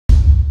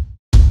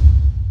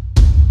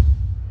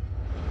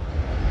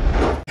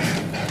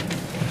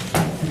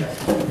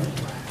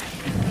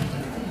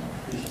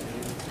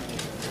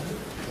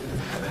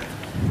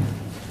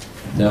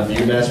Now for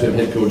UMass, we have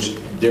head coach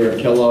Derek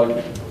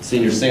Kellogg,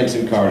 senior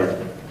Sampson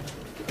Carter,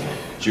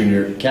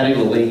 junior Cady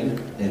Lalanne,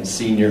 and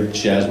senior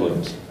Chaz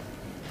Williams.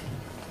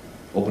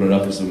 Open it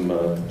up for some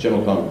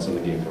general comments on the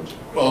game, coach.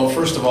 Well,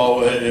 first of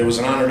all, it was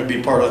an honor to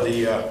be part of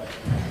the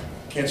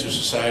Cancer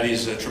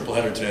Society's triple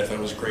header today. I thought it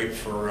was great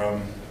for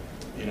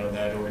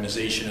that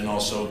organization, and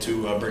also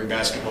to bring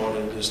basketball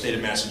to the state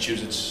of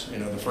Massachusetts.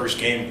 The first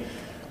game,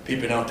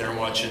 peeping out there and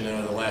watching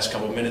the last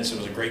couple of minutes, it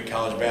was a great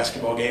college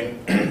basketball game.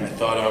 I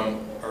thought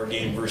our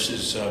game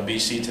versus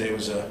BC today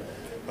was a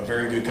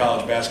very good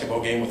college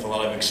basketball game with a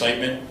lot of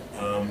excitement.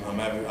 I'm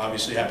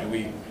obviously happy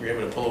we were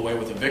able to pull away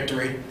with a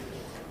victory.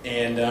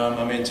 And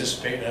I'm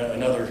anticipating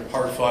another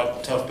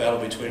hard-fought, tough battle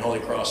between Holy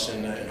Cross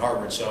and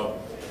Harvard. So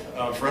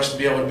for us to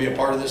be able to be a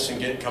part of this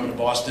and come to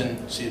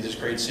Boston, see this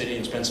great city,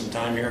 and spend some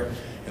time here,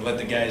 and let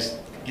the guys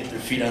get their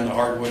feet on the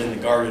hardwood in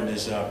the Garden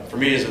is, for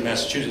me as a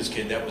Massachusetts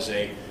kid, that was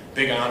a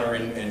big honor.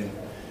 And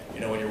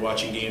when you're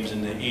watching games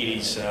in the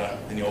 80s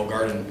in the old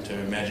Garden, to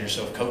imagine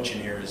yourself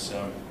coaching here is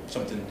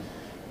something,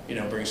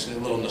 brings a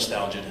little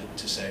nostalgia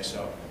to say.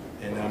 So,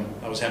 and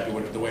I was happy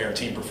with the way our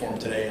team performed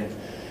today, and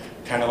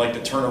kind of like the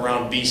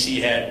turnaround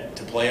BC had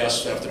to play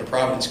us after the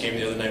Providence game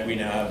the other night. We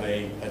now have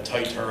a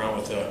tight turnaround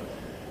with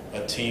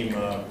a team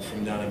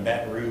from down in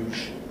Baton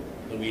Rouge,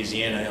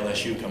 Louisiana,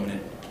 LSU, coming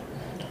in.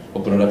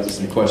 Open it up to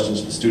some questions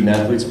for the student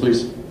athletes,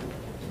 please.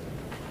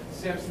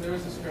 Sampson, there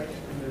was a stretch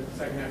in the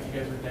second half you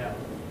guys were down,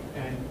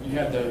 and you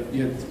had a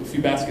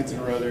few baskets in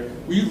a row there.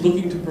 Were you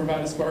looking to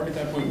provide a spark at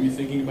that point? Were you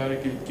thinking about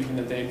it, given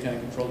that they had kind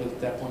of controlled it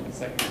at that point in the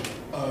second half?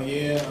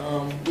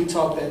 We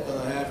talked at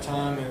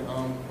halftime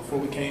and before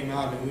we came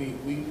out,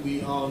 and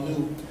we all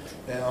knew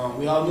that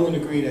we all knew and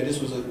agreed that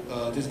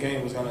this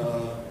game was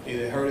gonna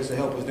either hurt us or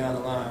help us down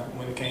the line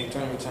when it came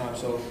tournament time.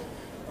 So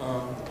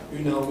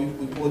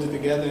we pulled it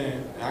together,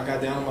 and I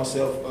got down on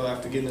myself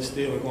after getting the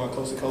steal and going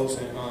coast to coast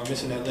and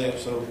missing that layup.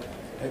 So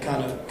that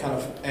kind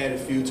of added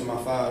fuel to my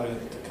fire to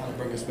kind of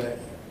bring us back.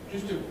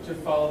 Just to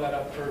follow that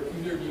up for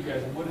either of you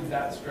guys, what did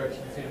that stretch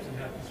in Sampson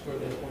have to score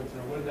those points,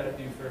 and what did that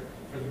do for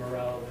the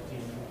morale of the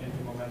team and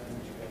the momentum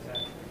that you guys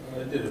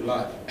had? It did a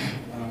lot.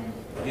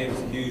 It gave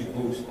us a huge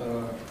boost.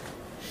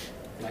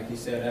 Like he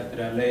said, after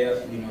that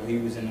layup, he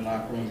was in the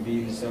locker room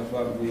beating himself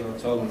up. We all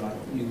told him, like,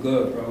 "You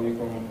good, bro?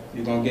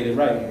 You're gonna get it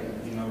right." And,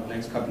 the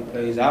next couple of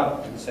plays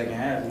out in the second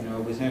half,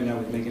 it was him that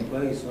was making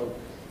plays. So,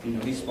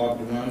 he sparked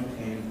the run,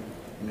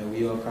 and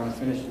we all kind of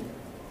finished it.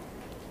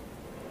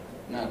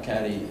 Now,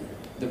 Cady,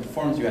 the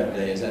performance you had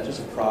today, is that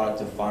just a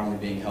product of finally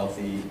being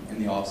healthy in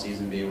the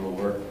offseason, being able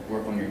to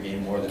work on your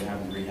game more than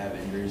having rehab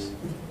injuries?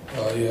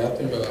 Yeah, I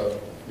think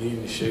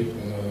being in shape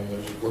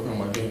and just working on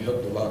my game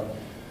helped a lot.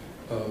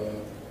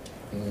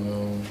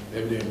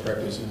 Every day in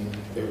practice and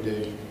every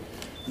day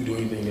we do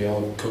anything, they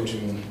all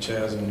coaching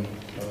Chaz and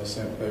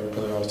Sam, every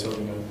player I was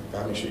telling them,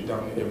 I make sure you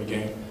dominate every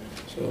game.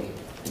 So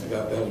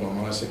that was my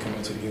mindset coming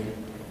into the game.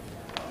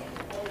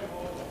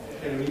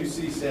 And when you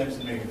see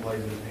Sampson making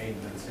plays in the paint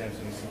and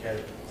Sampson and Cady,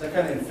 is that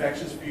kind of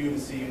infectious for you to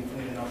see him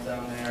cleaning up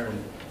down there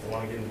and to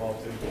want to get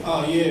involved too?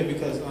 Oh yeah,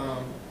 because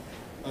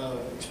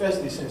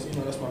especially since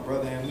that's my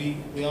brother, and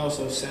we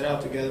also set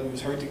out together. We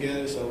was hurt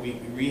together, so we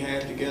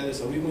rehabbed together.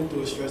 So we went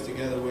through a stretch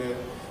together where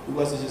we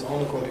wasn't just on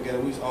the court together.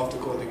 We was off the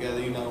court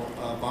together.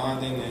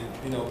 Bonding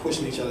and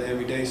pushing each other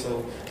every day.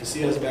 So to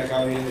see us back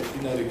out here,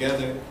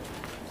 together,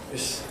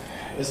 it's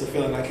a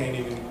feeling I can't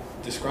even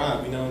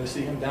describe. And to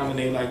see him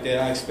dominate like that,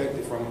 I expect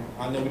it from him.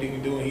 I know what he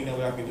can do, and he know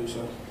what I can do.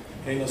 So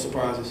ain't no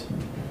surprises.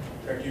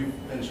 Derek, you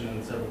mentioned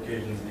on several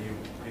occasions that you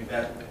think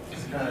that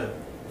is the kind of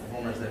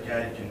performance that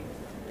Cady can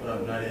put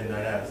up night in,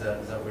 night out. Is that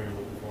what you're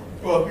looking for?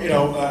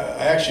 Well,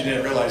 I actually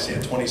didn't realize he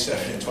had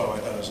 27 and 12. I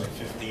thought it was like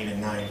 15 and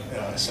 9.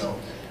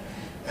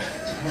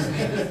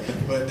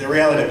 But the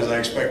reality is I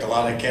expect a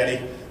lot of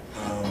Cady,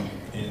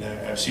 and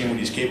I've seen what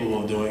he's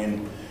capable of doing,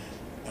 and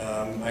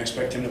I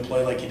expect him to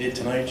play like he did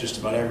tonight just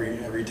about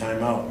every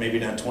time out. Maybe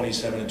not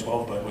 27 and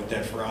 12, but with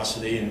that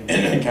ferocity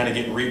and kind of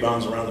getting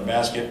rebounds around the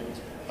basket.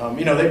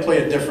 They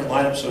play a different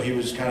lineup, so he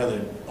was kind of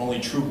the only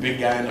true big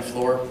guy on the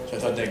floor, so I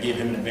thought that gave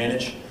him an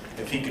advantage.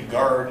 If he could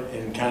guard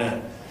and kind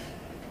of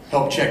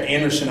help check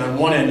Anderson on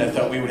one end, I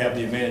thought we would have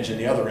the advantage on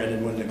the other end,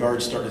 and when the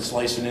guards started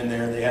slicing in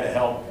there, they had to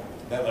help.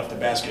 That left the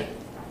basket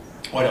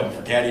wide open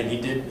for Cady, and he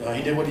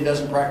did what he does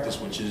in practice,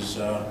 which is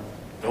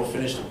go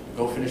finish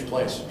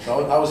plays.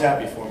 So I was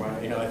happy for him.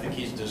 I think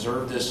he's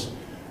deserved this,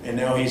 and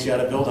now he's got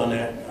to build on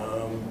that.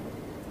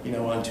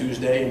 On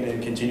Tuesday and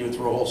then continue it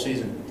through a whole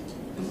season.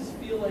 Does this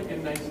feel like a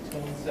nice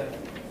tone set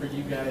for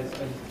you guys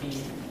as a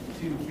team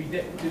to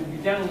be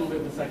down a little bit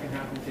in the second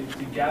half and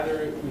to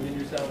gather it within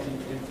yourself and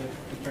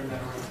to turn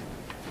that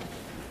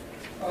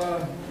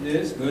around? Yeah,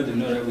 it's good to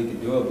know that we could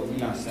do it, but we're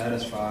not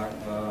satisfied.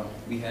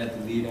 We had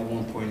the lead at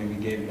one point and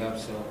we gave it up,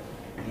 so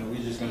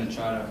we're just going to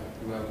try to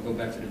go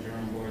back to the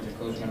drawing boards. The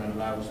coach is going to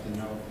allow us to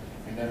know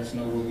and let us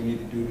know what we need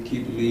to do to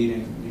keep the lead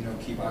and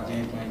keep our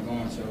game plan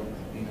going, so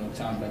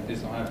times like this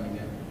don't happen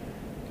again.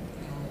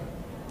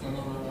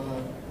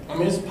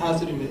 It's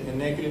positive and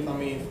negative. On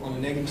the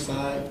negative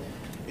side,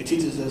 it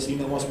teaches us,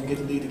 once we get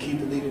the lead, to keep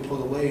the lead and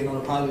pull away. And on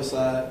the positive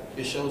side,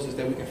 it shows us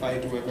that we can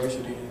fight through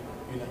adversity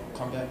and,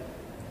 come back.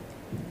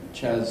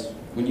 Chaz,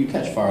 when you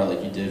catch fire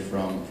like you did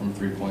from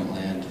three-point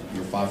land,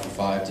 you're 5 for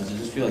 5. Does it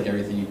just feel like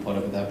everything you put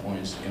up at that point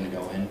is going to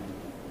go in?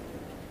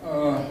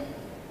 No,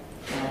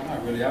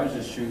 not really. I was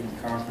just shooting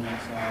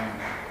confidence.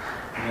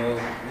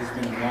 It's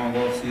been a long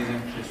off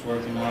season, just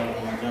working out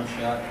on my jump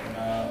shot.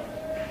 And,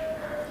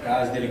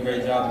 guys did a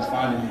great job in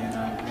finding me, and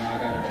I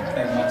got to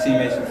thank my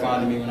teammates for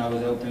finding me when I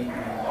was open.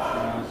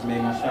 I just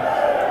made my shot.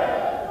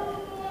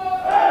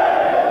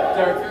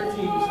 Derek, there are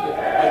teams that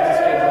like to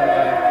schedule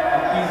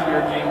an easier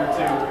game or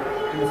two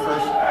in the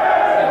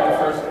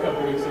first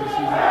couple weeks of the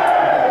season.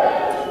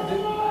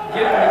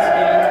 Getting this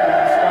game,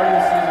 starting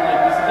the season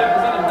like this, is that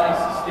a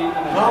nice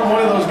statement? I'm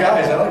one of those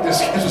guys. I like to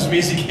schedule some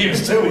easy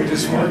games too. We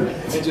just weren't.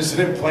 It just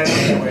didn't plan out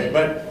that way.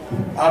 But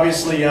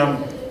obviously,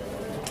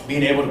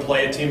 being able to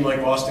play a team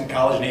like Boston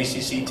College, an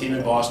ACC team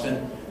in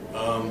Boston,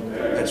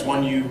 that's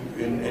one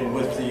and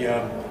with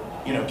the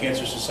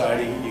Cancer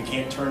Society, you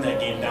can't turn that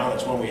game down.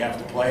 That's one we have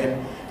to play.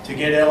 And to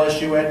get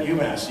LSU at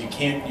UMass, you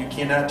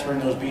cannot turn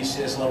those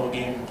BCS level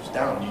games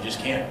down. You just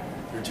can't.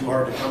 They're too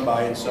hard to come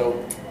by. And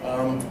so,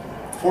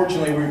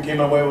 fortunately, we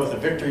came away with a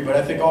victory. But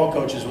I think all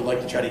coaches would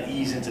like to try to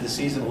ease into the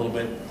season a little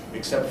bit,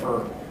 except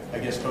for, I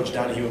guess, Coach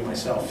Donahue and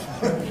myself.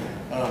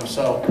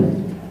 So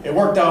it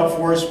worked out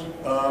for us.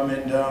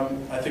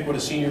 I think with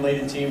a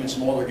senior-laden team and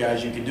some older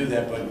guys, you can do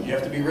that. But you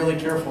have to be really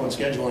careful in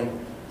scheduling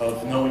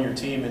of knowing your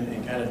team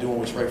and kind of doing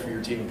what's right for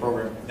your team and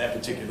program that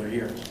particular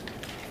year.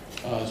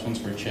 This one's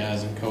for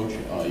Chaz and Coach.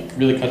 You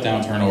really cut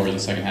down turnover in the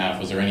second half.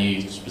 Was there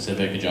any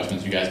specific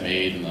adjustments you guys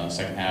made in the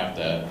second half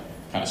that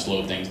kind of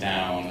slowed things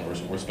down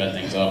or sped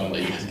things up and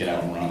let you guys get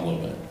out and run a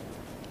little bit?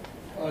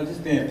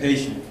 Just being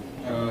patient,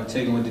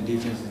 taking what the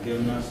defense is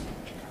giving us,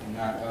 and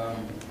not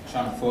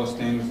trying to force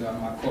things.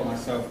 I caught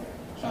myself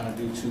trying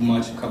to do too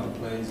much a couple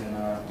plays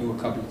and do a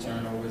couple of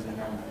turnovers. And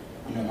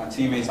my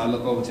teammates, I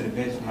look over to the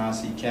bench and I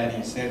see Cady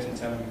and Sampson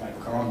telling me, like,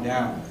 calm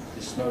down,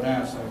 just slow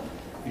down. So,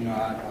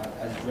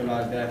 I just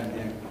realized that, and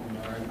then,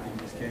 everything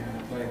just came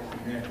into play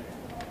from there.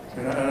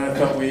 And I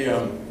thought we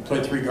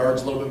played three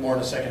guards a little bit more in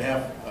the second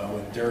half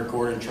with Derek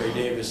Gordon, Trey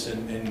Davis,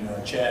 and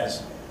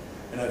Chaz.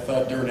 And I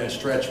thought during that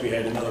stretch we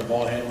had another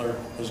ball handler.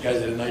 Those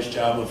guys did a nice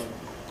job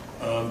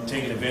of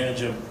taking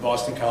advantage of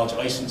Boston College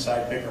ice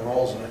inside pick and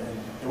rolls. And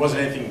there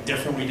wasn't anything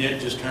different we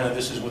did, just kind of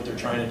this is what they're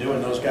trying to do.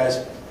 And those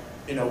guys,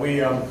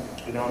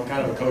 I'm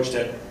kind of a coach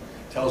that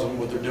tells them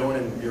what they're doing,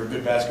 and you're a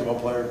good basketball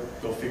player,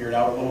 go figure it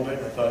out a little bit.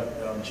 And I thought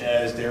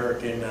Chaz,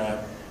 Derek, and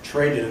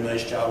Trey did a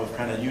nice job of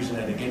kind of using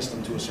that against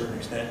them to a certain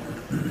extent.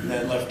 And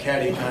that left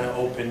Cady kind of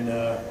open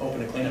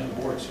to clean up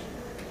the boards.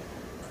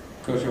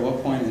 Coach, at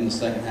what point in the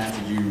second half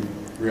did you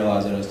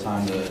realize that it was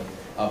time to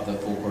up the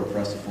full court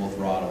press to full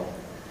throttle?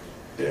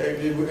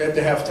 At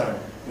the halftime.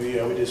 We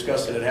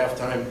discussed it at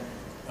halftime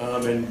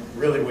and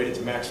really waited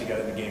till Maxey got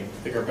in the game.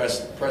 I think our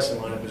best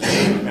pressing lineup is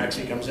when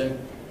Maxey comes in.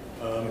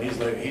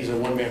 He's a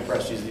one-man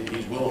press.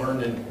 He's Will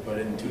Herndon, but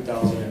in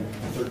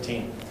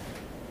 2013.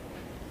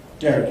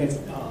 Derek, if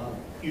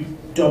you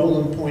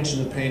double in points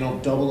in the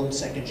paint, double in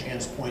second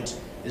chance points,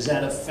 is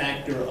that a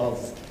factor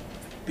of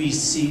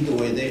BC, the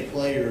way they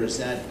play, or is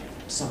that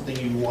something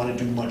you want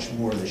to do much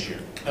more this year?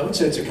 I would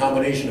say it's a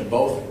combination of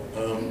both.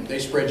 They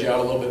spread you out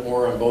a little bit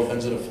more on both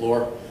ends of the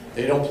floor.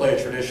 They don't play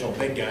a traditional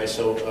big guy,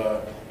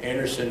 so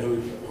Anderson,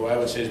 who I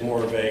would say is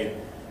more of a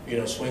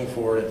swing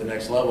forward at the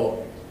next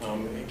level,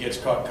 gets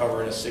caught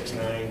covering a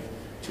 6'9",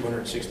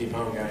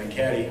 260-pound guy in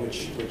Cady,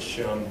 which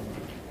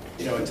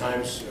at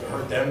times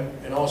hurt them.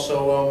 And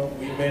also,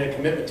 we've made a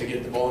commitment to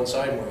get the ball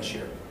inside more this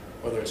year,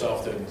 whether it's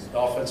off the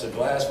offensive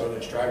glass, whether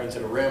it's driving to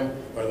the rim,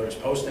 whether it's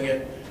posting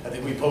it. I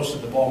think we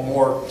posted the ball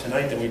more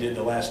tonight than we did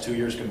the last 2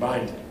 years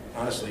combined,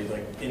 honestly,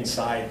 like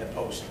inside the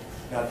post,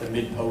 not the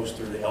mid-post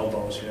or the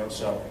elbows,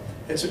 So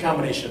it's a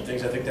combination of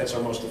things. I think that's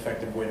our most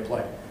effective way to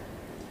play.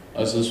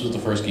 So this was the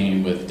first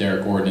game with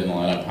Derek Gordon in the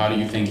lineup. How do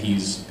you think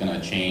he's going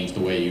to change the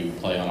way you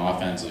play on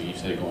offense? Like you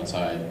said, go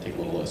inside, take a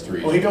little less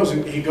threes. Well, he goes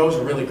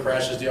and really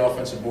crashes the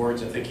offensive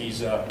boards. I think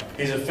he's a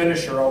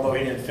finisher, although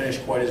he didn't finish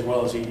quite as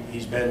well as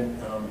he's been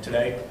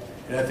today.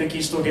 And I think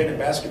he's still getting in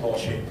basketball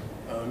shape.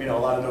 A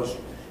lot of those,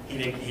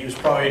 he was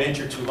probably an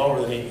inch or two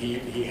lower than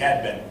he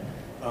had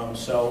been.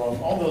 So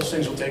all those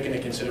things will take into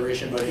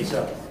consideration. But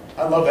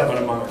I love having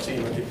him on our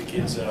team. I think the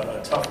kid's a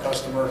tough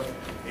customer,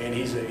 and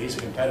he's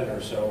a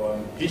competitor.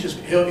 So he's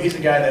a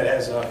guy that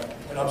has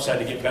an upside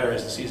to get better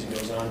as the season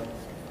goes on.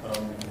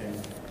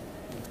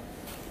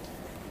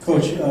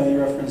 Coach, you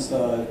referenced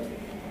that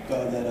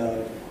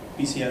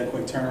BC had a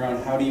quick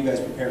turnaround. How do you guys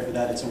prepare for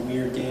that? It's a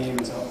weird game.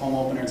 It's a home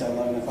opener. It's at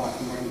 11 o'clock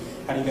in the morning.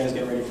 How do you guys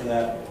get ready for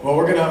that? Well,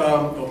 we're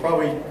gonna we'll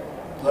probably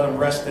let him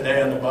rest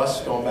today on the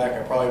bus going back.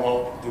 I probably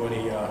won't do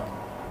any.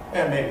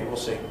 Maybe we'll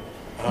see.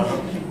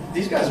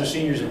 These guys are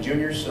seniors and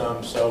juniors,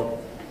 so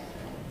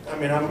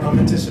I'm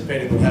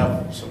anticipating they'll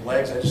have some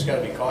legs. I just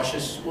got to be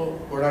cautious.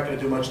 We're not going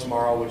to do much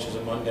tomorrow, which is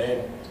a Monday,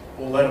 and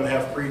we'll let them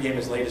have pregame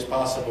as late as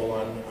possible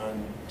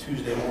on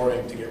Tuesday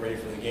morning to get ready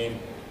for the game.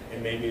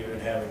 and maybe even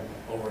have it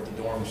over at the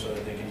dorm so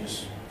that they can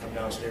just come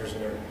downstairs in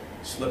their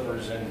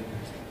slippers and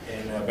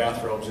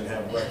bathrobes and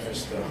have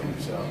breakfast.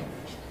 So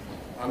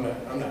I'm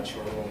not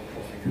sure. We'll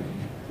figure it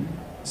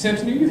out.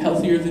 Sampson, are you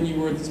healthier than you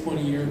were at this point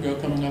a year ago,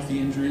 coming off the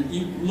injury?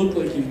 You look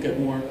like you've got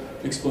more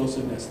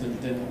explosiveness than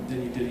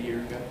you did a year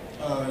ago.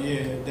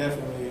 Yeah,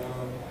 definitely.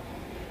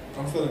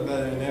 I'm feeling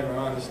better than ever,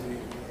 honestly.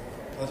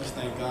 I just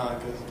thank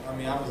God, because, I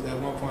mean, I was at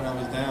one point I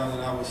was down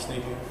and I was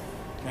thinking,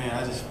 man,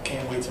 I just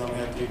can't wait till I'm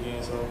healthy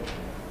again. So,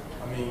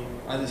 I mean,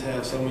 I just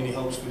have so many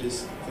hopes for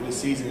this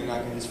season, and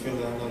I can just feel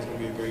that I know it's going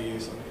to be a great year.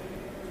 So.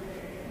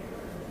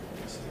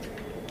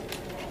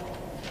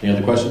 Any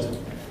other questions?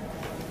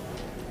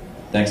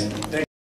 Thanks.